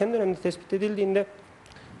erken dönemde tespit edildiğinde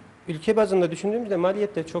ülke bazında düşündüğümüzde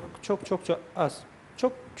maliyet de çok az.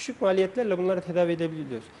 Çok küçük maliyetlerle bunları tedavi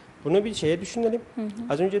edebiliyoruz. Bunu bir şeye düşünelim.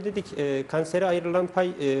 Az önce dedik kansere ayrılan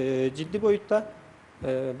pay ciddi boyutta.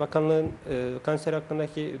 Bakanlığın kanser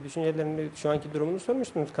hakkındaki düşüncelerini, şu anki durumunu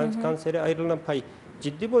sormuştunuz. Kansere ayrılan pay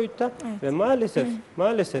ciddi boyutta ve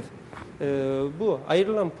maalesef bu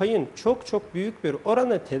ayrılan payın çok büyük bir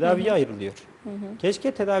oranı tedaviye ayrılıyor.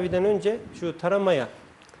 Keşke tedaviden önce şu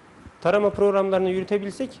tarama programlarını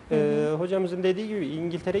yürütebilsek, hocamızın dediği gibi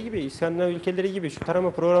İngiltere gibi, İskandinav ülkeleri gibi şu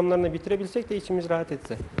tarama programlarını bitirebilsek de içimiz rahat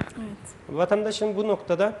etse. Vatandaşın bu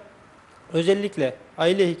noktada özellikle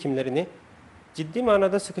aile hekimlerini ciddi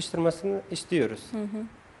manada sıkıştırmasını istiyoruz.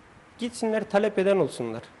 Gitsinler, talep eden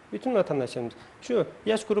olsunlar. Bütün vatandaşlarımız. Şu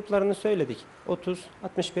yaş gruplarını söyledik. 30,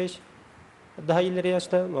 65, daha ileri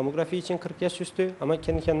yaşta, mamografi için 40 yaş üstü ama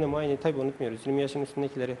kendi kendine muayene tabi unutmuyoruz. 20 yaşın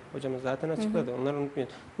üstündekileri hocamız zaten açıkladı. Onları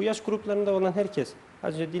unutmuyoruz. Bu yaş gruplarında olan herkes,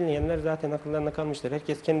 az önce dinleyenler zaten akıllarına kalmıştır.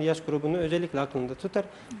 Herkes kendi yaş grubunu özellikle aklında tutar.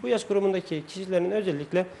 Bu yaş grubundaki kişilerin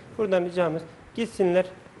özellikle buradan ricamız gitsinler,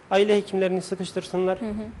 aile hekimlerini sıkıştırsınlar.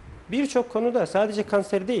 Birçok konuda sadece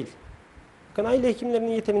kanser değil. Bakın aile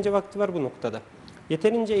hekimlerinin yeterince vakti var bu noktada.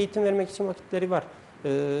 Yeterince eğitim vermek için vakitleri var.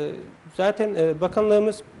 Zaten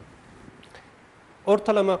bakanlığımız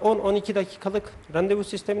ortalama 10-12 dakikalık randevu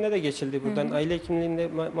sistemine de geçildi buradan. Aile hekimliğinde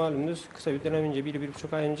malumunuz kısa bir dönem önce,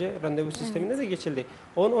 1-1,5 ay önce randevu sistemine de geçildi.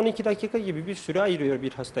 10-12 dakika gibi bir süre ayırıyor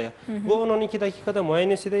bir hastaya. Bu 10-12 dakikada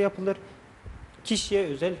muayenesi de yapılır. Kişiye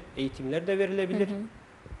özel eğitimler de verilebilir.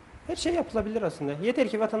 Her şey yapılabilir aslında. Yeter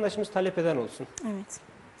ki vatandaşımız talep eden olsun.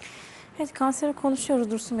 Evet, kanseri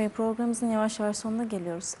konuşuyoruz Dursun Bey. Programımızın yavaş yavaş sonuna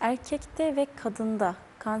geliyoruz. Erkekte ve kadında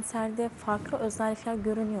kanserde farklı özellikler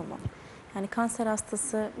görünüyor mu? Yani kanser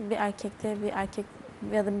hastası bir erkekte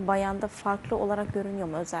ya da bir bayanda farklı olarak görünüyor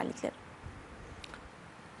mu özellikleri?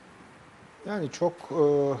 Yani çok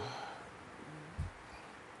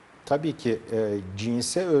tabii ki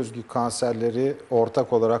cinse özgü kanserleri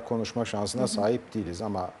ortak olarak konuşma şansına sahip değiliz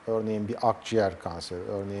ama örneğin bir akciğer kanseri,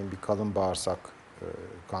 örneğin bir kalın bağırsak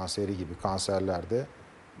kanseri gibi kanserlerde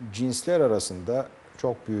cinsler arasında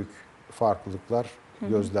çok büyük farklılıklar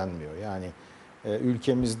gözlenmiyor. Yani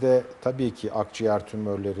ülkemizde tabii ki akciğer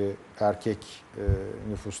tümörleri erkek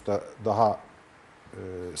nüfusta daha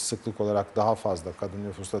sıklık olarak daha fazla, kadın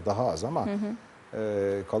nüfusta daha az ama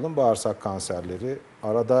kalın bağırsak kanserleri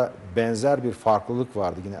arada benzer bir farklılık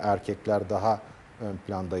vardı. Yine erkekler daha ön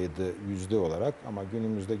plandaydı yüzde olarak ama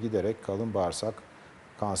günümüzde giderek kalın bağırsak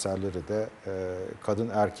kanserleri de kadın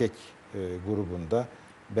erkek grubunda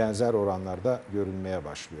benzer oranlarda görülmeye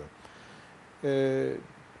başlıyor.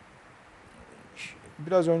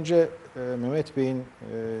 Biraz önce Mehmet Bey'in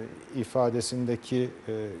ifadesindeki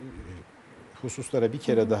hususlara bir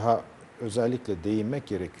kere daha özellikle değinmek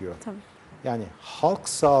gerekiyor. Tabii. Yani halk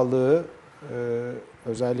sağlığı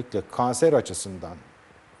özellikle kanser açısından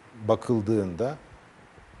bakıldığında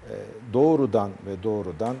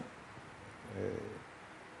doğrudan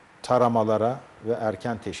taramalara ve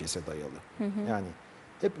erken teşhise dayalı. Yani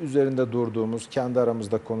hep üzerinde durduğumuz, kendi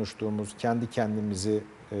aramızda konuştuğumuz, kendi kendimizi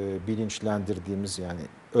bilinçlendirdiğimiz yani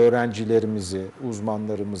öğrencilerimizi,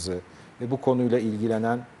 uzmanlarımızı ve bu konuyla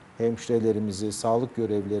ilgilenen hemşirelerimizi, sağlık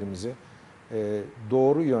görevlilerimizi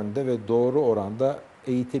doğru yönde ve doğru oranda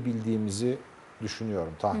eğitebildiğimizi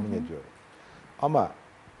düşünüyorum, tahmin ediyorum. Ama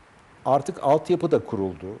artık altyapı da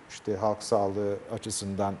kuruldu. İşte halk sağlığı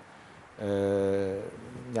açısından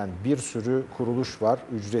yani bir sürü kuruluş var,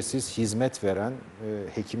 ücretsiz hizmet veren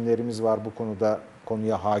hekimlerimiz var bu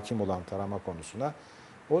konuya hakim olan tarama konusuna.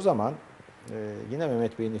 O zaman yine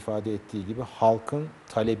Mehmet Bey'in ifade ettiği gibi halkın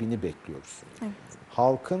talebini bekliyoruz. Evet.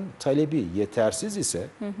 Halkın talebi yetersiz ise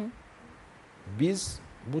biz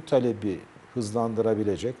bu talebi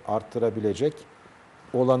hızlandırabilecek, arttırabilecek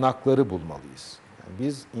olanakları bulmalıyız. Yani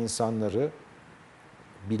biz insanları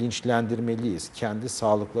bilinçlendirmeliyiz. Kendi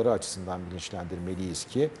sağlıkları açısından bilinçlendirmeliyiz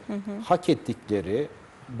ki hak ettikleri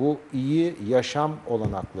bu iyi yaşam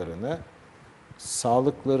olanaklarını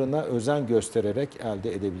sağlıklarına özen göstererek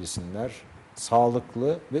elde edebilsinler.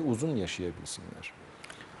 Sağlıklı ve uzun yaşayabilsinler.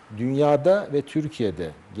 Dünyada ve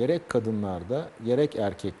Türkiye'de gerek kadınlarda gerek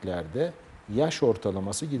erkeklerde yaş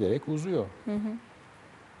ortalaması giderek uzuyor.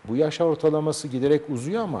 Bu yaş ortalaması giderek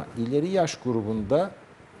uzuyor ama ileri yaş grubunda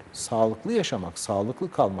sağlıklı yaşamak,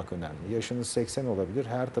 sağlıklı kalmak önemli. Yaşınız 80 olabilir,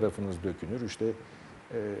 her tarafınız dökünür. İşte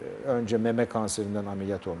önce meme kanserinden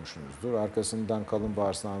ameliyat olmuşsunuzdur. Arkasından kalın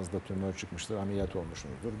bağırsağınızda tümör çıkmıştır, ameliyat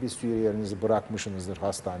olmuşsunuzdur. Bir sürü yerinizi bırakmışsınızdır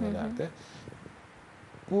hastanelerde.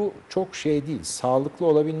 Bu çok şey değil. Sağlıklı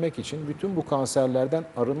olabilmek için bütün bu kanserlerden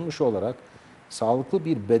arınmış olarak sağlıklı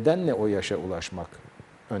bir bedenle o yaşa ulaşmak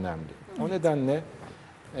önemli. O nedenle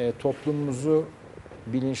toplumumuzu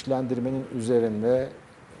bilinçlendirmenin üzerinde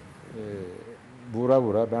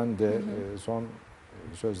vura ben de son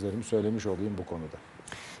sözlerimi söylemiş olayım bu konuda.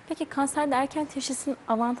 Peki kanserde erken teşhisin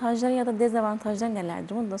avantajları ya da dezavantajları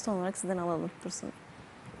nelerdir? Bunu da son olarak sizden alalım Dursun.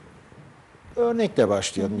 Örnekle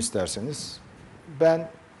başlayalım isterseniz. Ben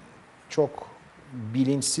çok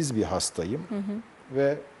bilinçsiz bir hastayım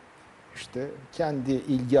ve işte kendi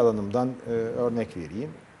ilgi alanımdan örnek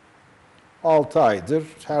vereyim. 6 aydır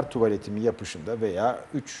her tuvaletimin yapışında veya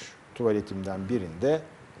 3 tuvaletimden birinde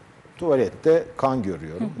tuvalette kan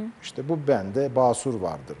görüyorum. İşte bu bende basur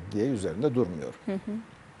vardır diye üzerinde durmuyorum.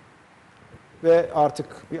 Ve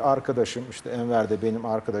artık bir arkadaşım, işte Enver de benim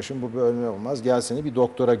arkadaşım, bu böyle olmaz, gel seni bir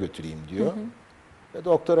doktora götüreyim diyor. Ve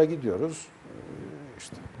doktora gidiyoruz.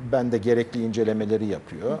 İşte ben de gerekli incelemeleri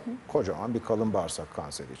yapıyor. Kocaman bir kalın bağırsak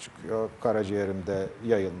kanseri çıkıyor. Karaciğerimde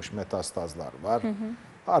yayılmış metastazlar var.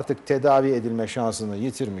 Artık tedavi edilme şansını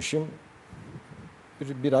yitirmişim.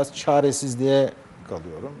 Biraz çaresizliğe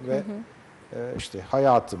kalıyorum ve işte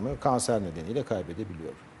hayatımı kanser nedeniyle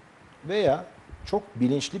kaybedebiliyorum. Veya çok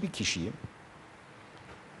bilinçli bir kişiyim.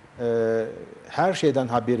 Her şeyden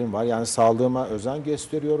haberim var. Yani sağlığıma özen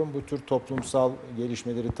gösteriyorum. Bu tür toplumsal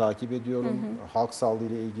gelişmeleri takip ediyorum. Halk sağlığı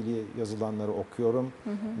ile ilgili yazılanları okuyorum.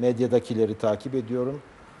 Medyadakileri takip ediyorum.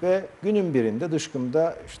 Ve günün birinde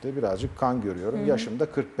dışkımda işte birazcık kan görüyorum. Yaşım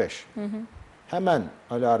da 45. Hemen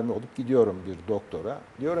alarmı olup gidiyorum bir doktora.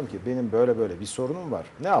 Diyorum ki benim böyle bir sorunum var.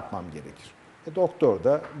 Ne yapmam gerekir? Doktor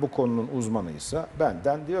da bu konunun uzmanıysa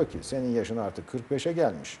benden diyor ki senin yaşın artık 45'e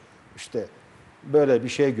gelmiş. İşte böyle bir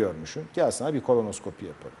şey görmüşsün. Gel sana bir kolonoskopi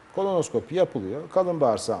yapalım. Kolonoskopi yapılıyor. Kalın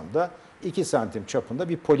bağırsağımda 2 santim çapında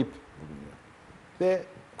bir polip bulunuyor. Ve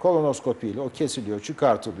kolonoskopiyle o kesiliyor,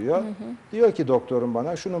 çıkartılıyor. Diyor ki doktorum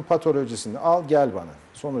bana şunun patolojisini al gel bana.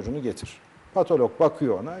 Sonucunu getir. Patolog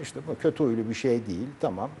bakıyor ona, işte bu kötü huylu bir şey değil,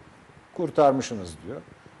 tamam kurtarmışsınız diyor.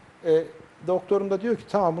 Doktorum da diyor ki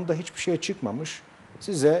tamam, bunda hiçbir şey çıkmamış.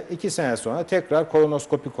 Size 2 sene sonra tekrar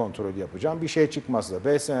kolonoskopi kontrolü yapacağım. Bir şey çıkmazsa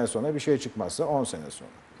 5 sene sonra, bir şey çıkmazsa 10 sene sonra.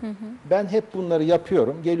 Ben hep bunları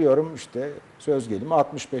yapıyorum. Geliyorum işte söz gelimi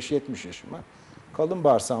 65-70 yaşıma. Kalın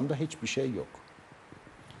bağırsağımda hiçbir şey yok.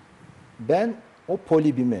 Ben o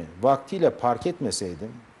polibimi vaktiyle fark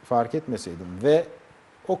etmeseydim ve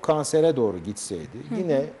o kansere doğru gitseydi,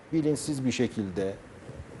 yine bilinçsiz bir şekilde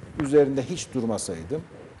üzerinde hiç durmasaydım,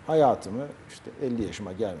 hayatımı işte 50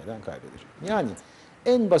 yaşıma gelmeden kaybedeceğim. Yani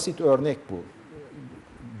en basit örnek bu.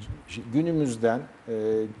 Günümüzden,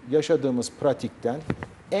 yaşadığımız pratikten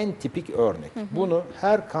en tipik örnek. Bunu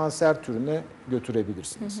her kanser türüne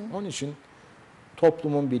götürebilirsiniz. Onun için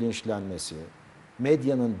toplumun bilinçlenmesi,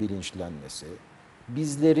 medyanın bilinçlenmesi,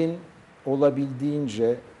 bizlerin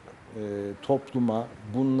olabildiğince topluma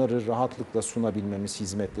bunları rahatlıkla sunabilmemiz,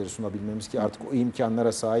 hizmetleri sunabilmemiz ki artık o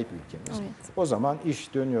imkanlara sahip ülkemiz. Evet. O zaman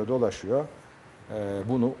iş dönüyor dolaşıyor,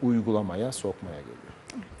 bunu uygulamaya sokmaya geliyor.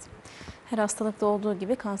 Her hastalıkta olduğu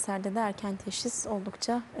gibi kanserde de erken teşhis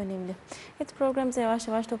oldukça önemli. Evet, programımızı yavaş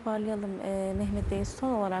yavaş toparlayalım. Mehmet Bey,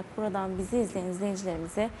 son olarak buradan bizi izleyen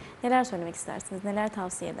izleyicilerimize neler söylemek istersiniz, neler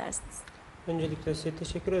tavsiye edersiniz? Öncelikle size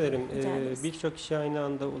teşekkür ederim. Rica ederiz. Birçok kişiye aynı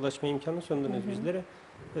anda ulaşma imkanı sundunuz bizlere.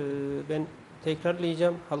 Ben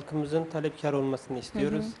tekrarlayacağım. Halkımızın talepkar olmasını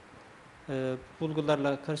istiyoruz.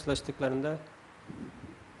 Bulgularla karşılaştıklarında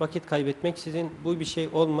vakit kaybetmeksizin bu bir şey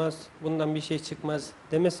olmaz, bundan bir şey çıkmaz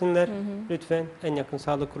demesinler. Lütfen en yakın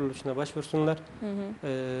sağlık kuruluşuna başvursunlar.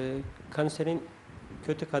 Kanserin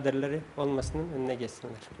kötü kaderleri olmasının önüne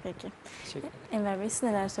geçsinler. Peki. Teşekkür ederim. Enver Bey, siz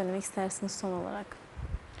neler söylemek istersiniz son olarak?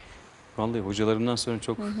 Vallahi hocalarımdan sonra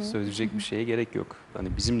çok söyleyecek bir şeye gerek yok.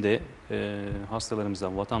 Hani bizim de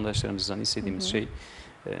hastalarımızdan, vatandaşlarımızdan istediğimiz şey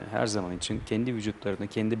her zaman için kendi vücutlarını,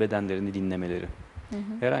 kendi bedenlerini dinlemeleri.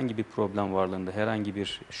 Herhangi bir problem varlığında, herhangi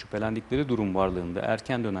bir şüphelendikleri durum varlığında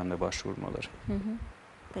erken dönemde başvurmaları.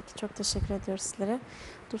 Peki, çok teşekkür ediyoruz sizlere.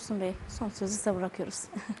 Dursun Bey, son sözü size bırakıyoruz.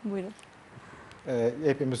 Buyurun.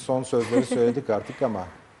 Hepimiz son sözleri söyledik artık ama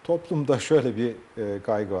toplumda şöyle bir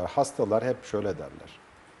kaygı var. Hastalar hep şöyle derler: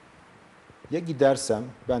 ya gidersem,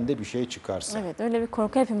 bende bir şey çıkarsa. Evet, öyle bir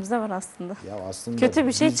korku hepimizde var aslında. Ya aslında Kötü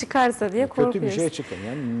bir şey çıkarsa diye korkuyoruz. kötü bir şey çıkar.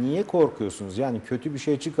 Yani niye korkuyorsunuz? Yani kötü bir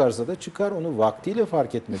şey çıkarsa da çıkar, onu vaktiyle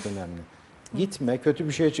fark etmek önemli. Gitme, kötü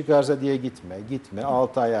bir şey çıkarsa diye gitme. Gitme,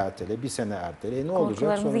 6 ay ertele, 1 sene ertele. Ne olacak?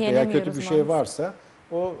 Korkularımızı Sonuçta ya yenemiyoruz kötü bir şey maalesef. varsa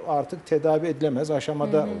o artık tedavi edilemez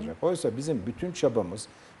aşamada olacak. Oysa bizim bütün çabamız,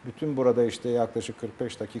 bütün burada işte yaklaşık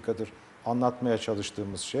 45 dakikadır anlatmaya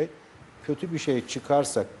çalıştığımız şey, kötü bir şey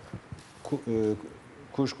çıkarsa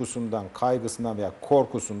kuşkusundan, kaygısından veya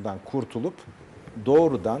korkusundan kurtulup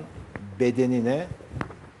doğrudan bedenine,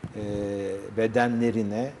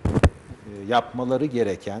 bedenlerine yapmaları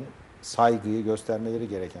gereken saygıyı, göstermeleri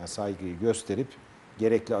gereken saygıyı gösterip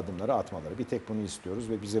gerekli adımları atmaları. Bir tek bunu istiyoruz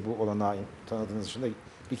ve bize bu olanağı tanıdığınız için de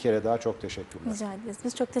bir kere daha çok teşekkürler. Rica ederiz.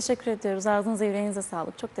 Biz çok teşekkür ediyoruz. Ağzınıza, yüreğinize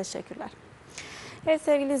sağlık. Çok teşekkürler. Evet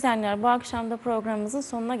sevgili izleyenler, bu akşam da programımızın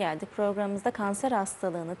sonuna geldik. Programımızda kanser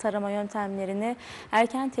hastalığını, tarama yöntemlerini,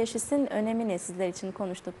 erken teşhisin önemini sizler için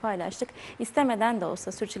konuştuk, paylaştık. İstemeden de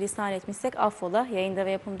olsa sürçülisan etmişsek affola. Yayında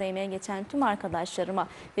ve yapımda emeğe geçen tüm arkadaşlarıma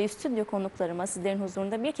ve stüdyo konuklarıma sizlerin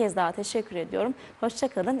huzurunda bir kez daha teşekkür ediyorum. Hoşça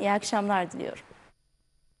kalın, iyi akşamlar diliyorum.